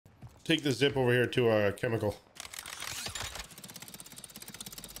take the zip over here to a chemical.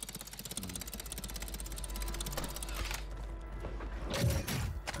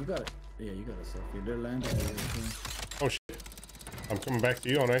 You got it. Yeah, you got a selfie. They're landing. Oh shit! I'm coming back to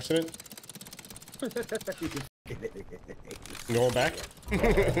you on accident. Going back.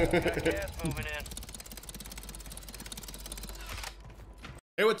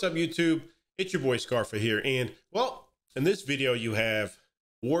 Hey, what's up, YouTube? It's your boy Scarfa here, and well, in this video you have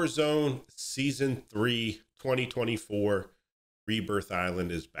Warzone Season 3 2024 Rebirth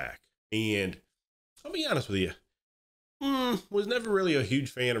Island is back. And I'll be honest with you, was never really a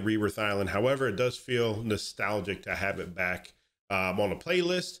huge fan of Rebirth Island. However, it does feel nostalgic to have it back on the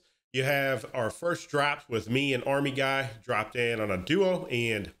playlist. You have our first drops with me and Army Guy dropped in on a duo,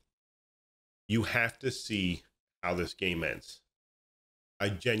 and you have to see how this game ends. I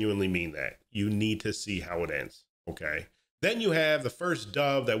genuinely mean that. You need to see how it ends, okay? Then you have the first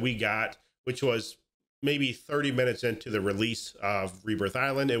dub that we got, which was maybe 30 minutes into the release of Rebirth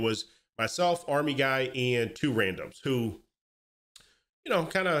Island. It was myself, Army Guy, and two randoms who, you know,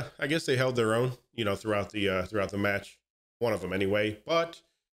 kind of, I guess they held their own, you know, throughout the match. One of them anyway. But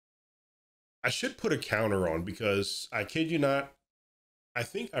I should put a counter on because I kid you not, I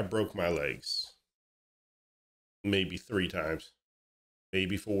think I broke my legs maybe 3 times,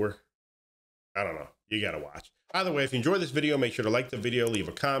 maybe 4. I don't know. You got to watch. Either way, if you enjoyed this video, make sure to like the video, leave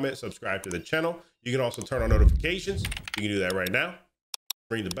a comment, subscribe to the channel. You can also turn on notifications. You can do that right now.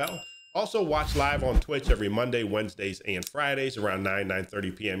 Ring the bell. Also, watch live on Twitch every Monday, Wednesdays, and Fridays around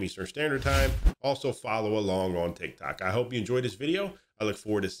 9:30 p.m. Eastern Standard Time. Also, follow along on TikTok. I hope you enjoyed this video. I look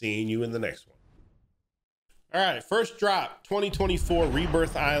forward to seeing you in the next one. All right, first drop, 2024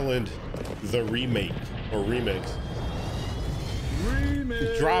 Rebirth Island, the remake or remix.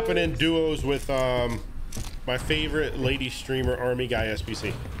 Dropping in duos with my favorite lady streamer, Army Guy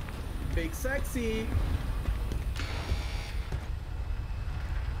SPC. Big sexy.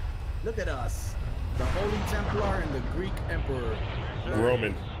 Look at us, the Holy Templar and the Greek Emperor.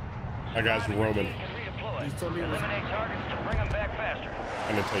 Roman. That guy's Roman. He told me it was... Eliminate targets to bring them back faster.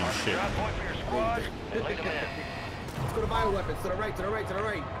 I'm gonna tell you shit. Drop point for your squad and lead them in. Let's go to bioweapons. To the right, to the right, to the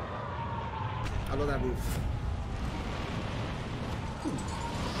right. I love that move.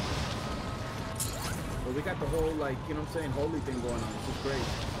 Well, we got the whole, like, you know what I'm saying, holy thing going on. This is great.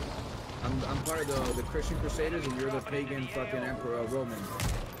 I'm part of the Christian Crusaders, and you're the pagan fucking Emperor Roman.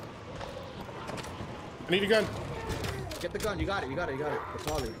 I need a gun. Get the gun. You got it. You got it. You got it. The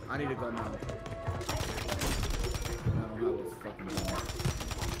poly. I need a gun now. I don't have a fucking gun.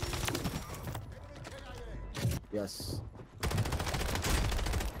 Yes.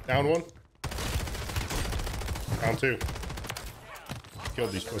 Down 1. Down 2.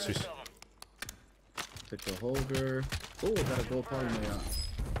 Killed these pussies. Take the holder. Oh, got a gold poly now.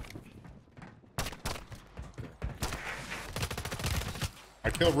 I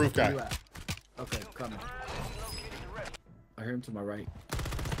killed roof guy. Okay, coming. I hear him to my right.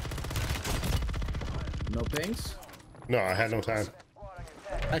 No pings? No, I had no time.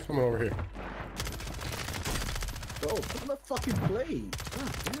 I'm coming over here. Go, put on the fucking play.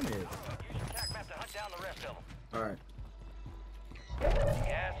 God damn it. Alright.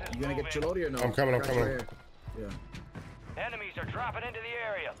 You gonna get Chilodi or no? I'm coming, I'm coming. Right, yeah. Enemies are dropping into the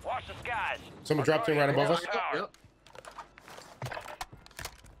area. Watch the skies. Someone dropped in right above us. Yep.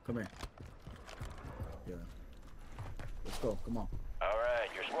 Come here. Yeah. Let's go. Come on. All right,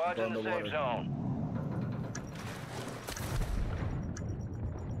 your squad's in the safe zone.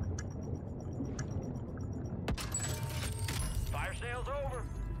 Fire sales over.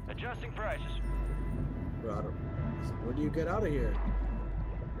 Adjusting prices. Where do you get out of here?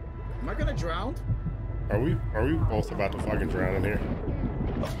 Am I gonna drown? Are we both about to fucking drown in here?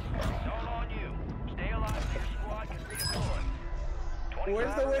 Zone on you. Stay alive so your squad can redeploy.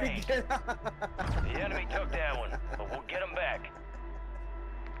 Where's the way to get out? The enemy took that one, but we'll get them back.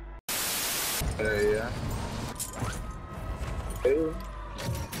 Yeah. Hey.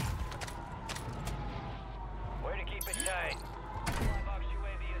 Way to keep it tight. Box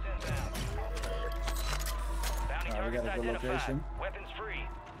UAV is inbound. Bounty We got targets a good identified. location. Weapons free.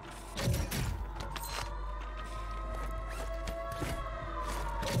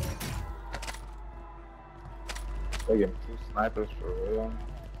 They get 2 snipers for real.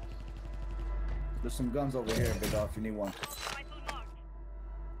 There's some guns over here, big dog, if you need one.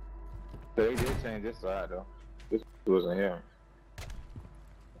 They did change this side though. This wasn't here.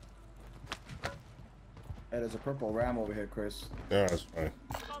 Hey, there's a purple ram over here, Chris. No, that's fine.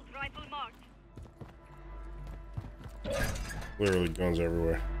 Literally guns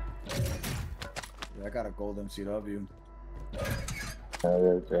everywhere. Yeah, I got a gold MCW.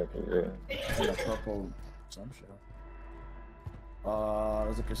 And a purple, some shit.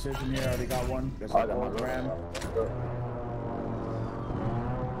 There's a precision here. I already got one. There's a gold ram.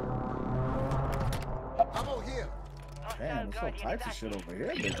 Damn, there's all types of shit over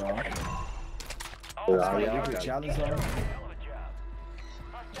here, big dog. You challenge zone.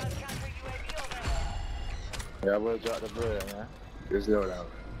 Yeah, I will drop the bread, man. Just load out.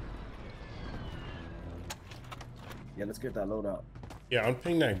 Yeah, let's get that load out. Yeah,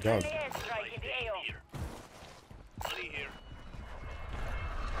 unping that gun.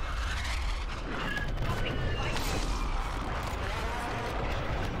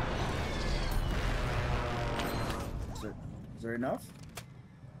 Is there enough?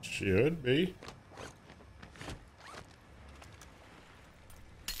 Should be.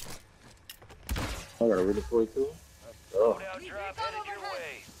 I got a really cool too. Oh. Loadout drop headed your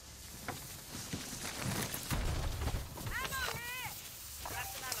way.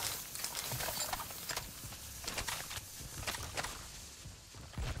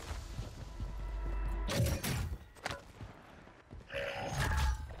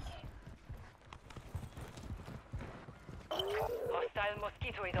 Hostile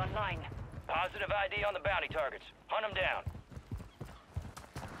mosquito is online. Positive ID on the bounty targets. Hunt them down.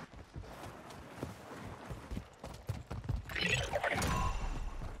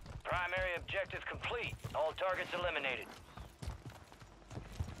 Primary objective complete. All targets eliminated.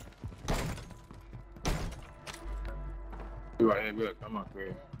 You right here, good. Come on,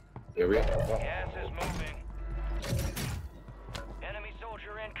 Chris. Yeah, we Gas is moving. Enemy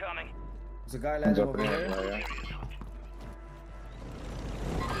soldier incoming. There's a guy landing over here.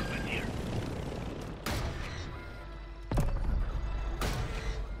 Yeah.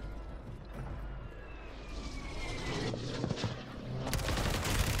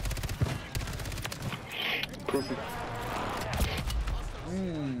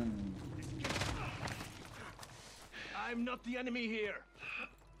 I'm not the enemy here.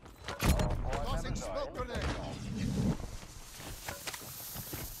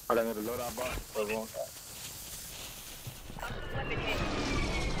 I got another loadout box. So we won't-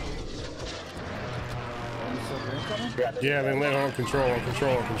 Yeah, then let on control, on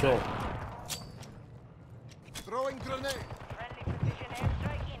control, on control. Friendly precision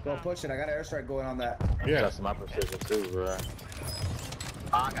airstrike Go inbound. push it. I got an airstrike going on that. Yeah. That's my precision too, bro.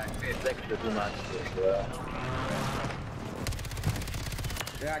 I got 10 seconds to do my shit, bro.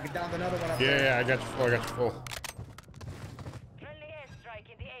 Yeah, I get down another one up Yeah, there. yeah, I got you full, I got you full. Friendly airstrike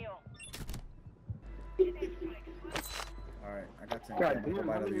in the AO. Alright, I got 10. God Go damn,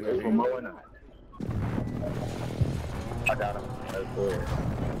 by how the many UAV. people mowing up? I got him. That's good.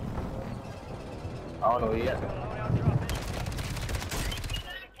 I don't know where he at. Loadout drop in.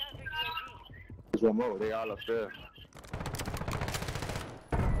 There's one more. They all upstairs.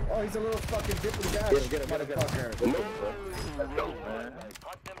 Oh, he's a little fucking dipping guy. Get him, get him, get him. Motherfucker. Let's go, bro. Let's go, man.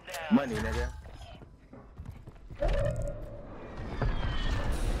 Hunt them down. Money, nigga.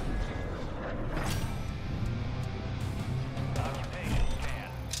 Occupation scan.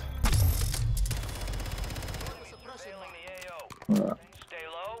 Failing the AO. Stay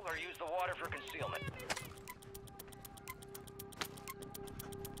low or use the water for concealment.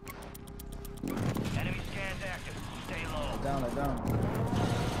 Enemy scans active. Stay low. Down, down.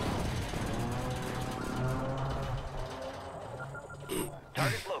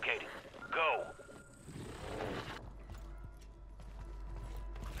 Target located. Go.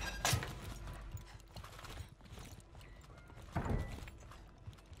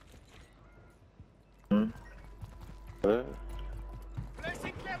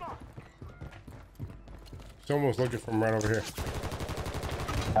 Someone's looking from right over here.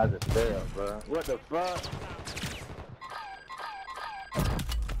 I just failed, bro. What the fuck?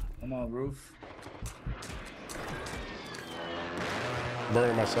 I'm on roof.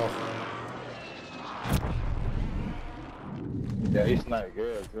 Burning myself. Yeah, he sniped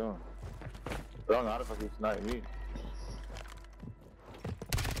good, too. I don't know how the fuck he sniped me.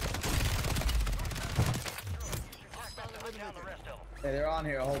 Hunt down the rest of them. Hey, they're on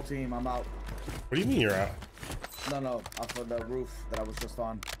here, a whole team. I'm out. What do you mean you're out? No, off of the roof that I was just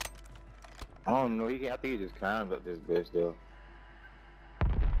on. I don't know. I think he just climbed up this bitch, though.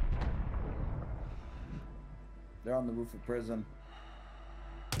 They're on the roof of prison.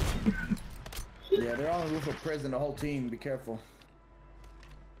 Yeah, they're on the roof of prison, the whole team. Be careful.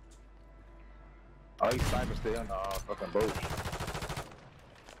 Oh, he's sniping stay on the fucking boat.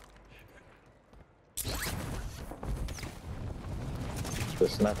 The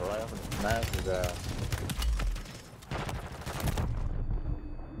sniper right up in the smash his ass.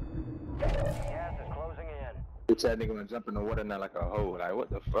 Gas is closing in. He Bitch, that nigga gonna jump in the water now like a hoe. Like, what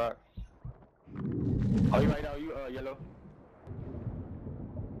the fuck? Oh, you right now? You yellow?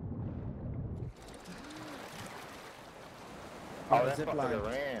 Oh, that zip fucker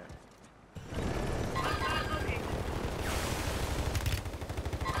line. ran.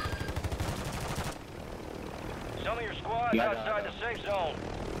 Some of your squad's Yeah, outside the safe zone.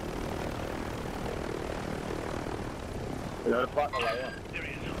 You know the partner like that?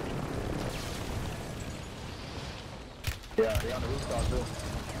 Yeah, they on the rooftop too.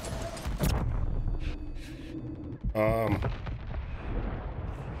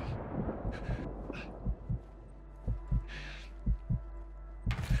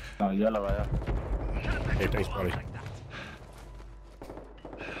 Oh, yellow right here. Hey, thanks, buddy.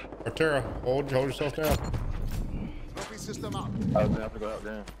 Artera, hold yourself down. Trophy system up. I was gonna have to go out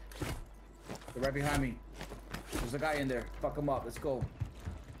there. They're right behind me. There's a guy in there. Fuck him up. Let's go.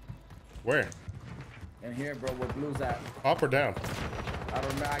 Where? In here, bro. Where Blue's at? Up or down? I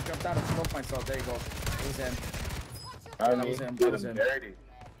don't know. I jumped out and smoked myself. There you go. It was him. I That was him. That was him. dirty.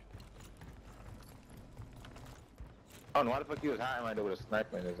 I don't know why the fuck he was hiding right there with a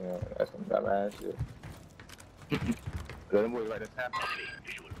sniper in his hand. That's some dumb ass shit. Them boys right there tapping.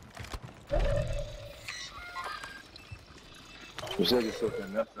 We should get something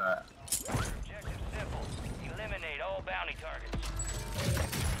on the left side. Objective simple. Eliminate all bounty targets.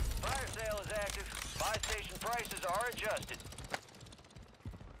 Fire sale is active. Buy station prices are adjusted.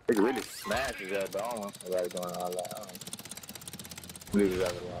 They can really smash his ass, but I don't want somebody going all that. Leave his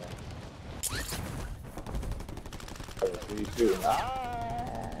ass alone. What are you shooting?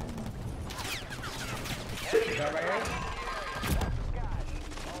 Ah! Is that right here?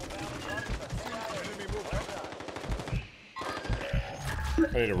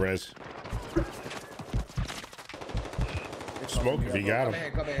 I need a res. Smoke if you got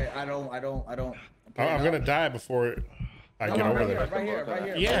him. Come here. I don't. I'm gonna die before I get over there. Right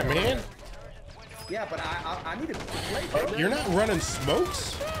here. Yeah, man. Yeah, but I need to play, bro. You're not running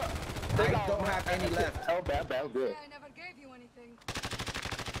smokes? I don't have any left. Oh, bad, good. I never gave you anything.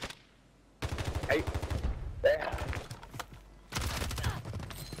 Hey, damn.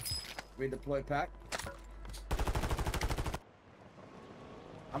 Redeploy pack.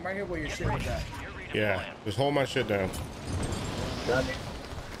 I'm right here where your shit was at. Yeah, just hold my shit down.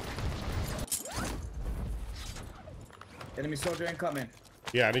 Enemy soldier incoming.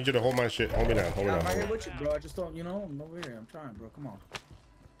 Yeah, I need you to hold my shit. Hold me down. Hold me I'm down. right here with you, bro. I just don't, I'm over here. I'm trying, bro. Come on.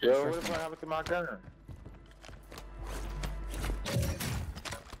 Yo, what the fuck happened to my gun?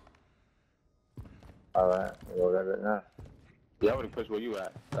 Alright, we'll go right now. Yeah, I would've pushed where you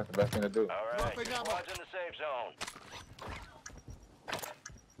at. That's the best thing to do. Alright, your squad's in the safe zone.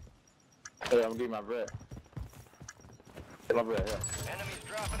 Hey, I'm gonna give you my bread. Get my bread, yeah. Enemies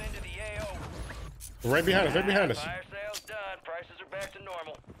dropping into the AO. Right behind us. Right behind us. Fire sale's done. Prices are back to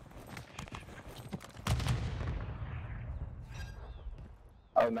normal.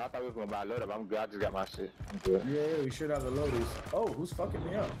 Oh, no, I thought we was gonna buy a load up. I'm good. I just got my shit. I'm good. Yeah, we should have the loadies. Oh, who's fucking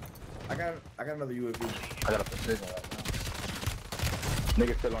me up? I got another UAV. I got a precision right now.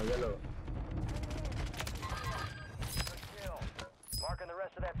 Nigga still on yellow. Good kill. Marking the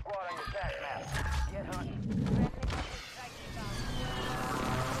rest of that squad on your attack map. Get hunting.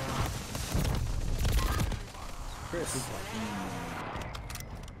 Chris.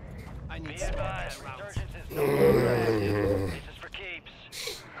 Be advised, resurgence is no longer. This is for keeps.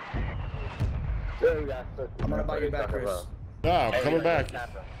 Yeah, we got I'm gonna buy you back, Chris. Ah, I'm coming back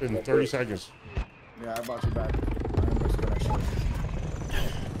in 30 seconds. Yeah, I bought you back. I'm risking that shit.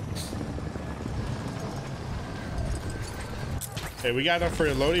 Hey, we got enough for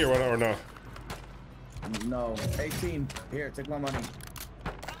your loadie or what? Or no? No, 18. Here, take my money.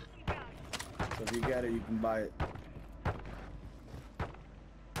 So if you get it, you can buy it.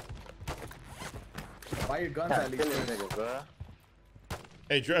 Buy your guns at least. niggas, bro.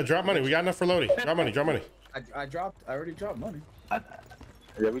 Hey, drop money. We got enough for loadie. Drop money. Drop money. I already dropped money.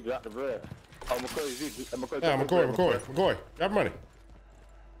 Yeah, we dropped the bread. Oh, McCoy, Yeah, McCoy. Drop money.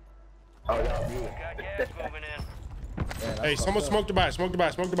 Oh, yeah, Got gas moving in. Yeah, Hey, someone smoke to buy. Smoke to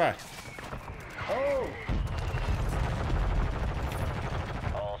buy. Smoke to buy. Oh!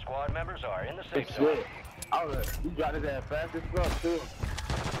 All squad members are in the Hey, safe zone. shit. Oh, you dropped his ass fast as fuck, too.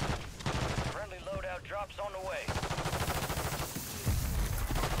 Friendly loadout drops on the way.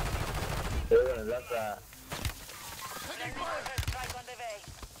 They're on the left side. Strike on the way.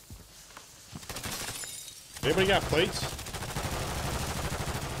 Anybody got plates?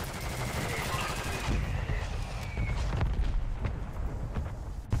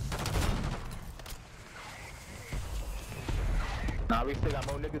 Nah, Nah, we still got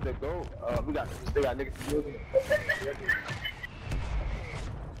more niggas to go. We still got niggas to go.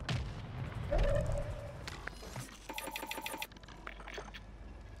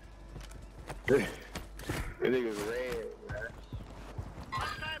 This nigga's red, man.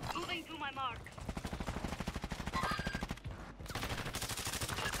 Hostiles moving to my mark.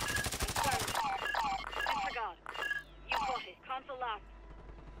 Confirmed. Disregard. You got it. Console locked.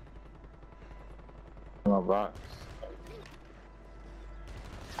 My box.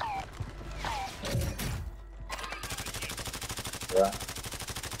 Yeah.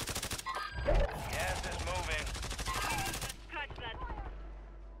 Gas is moving. Catch that.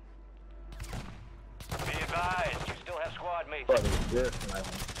 Be advised, you still have squad mates. Fuck is this, man?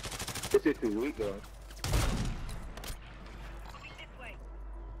 This is too weak, though. Moving this way.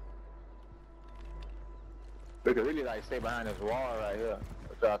 We could really like stay behind this wall right here.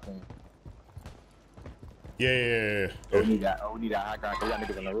 What y'all think? Yeah. We need that high ground. We got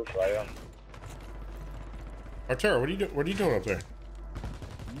niggas on the roof right here. Arturo, what are you doing up there?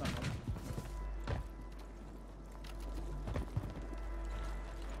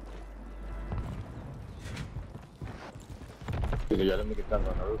 Yeah, let me get them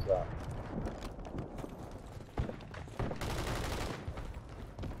on the roof side.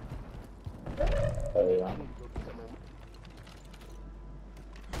 Hey,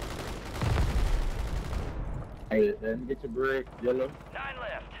 hey, let me get your brick, yellow. 9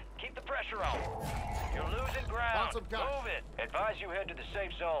 left. Keep the pressure on. You're losing ground. Lots of guns. Move it. Advise you head to the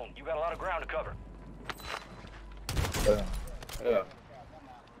safe zone. You got a lot of ground to cover. Yeah.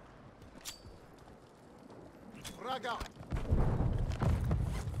 Frag out.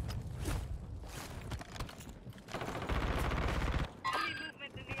 Enemy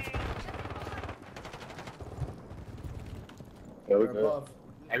movement in the AO. Yeah, we We're good. above.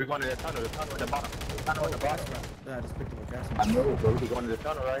 Hey, we going to the tunnel at the bottom. The tunnel at the bottom. Yeah, I just picked up a gas I mask. know, bro. We going to the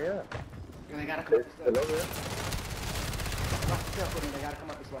tunnel right here. They gotta come up It's this still way. over here. Careful, they gotta come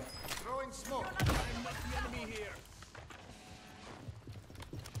up this way. Throwing smoke.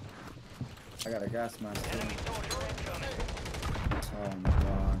 I got a gas mask. Too. Enemy soldier incoming. Oh my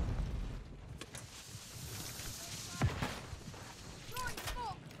god.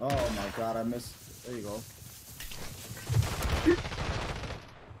 Oh my god, I missed. There you go.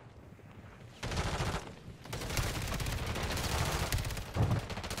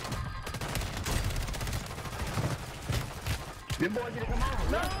 Them boys need to come out.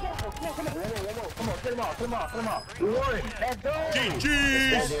 No! Come on, come on, get him off. We won. Let's go.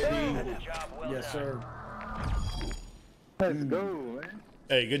 GG's. Good job, well Yes, done. sir. Let's go, man.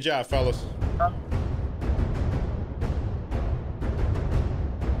 Hey, good job, fellas. Huh?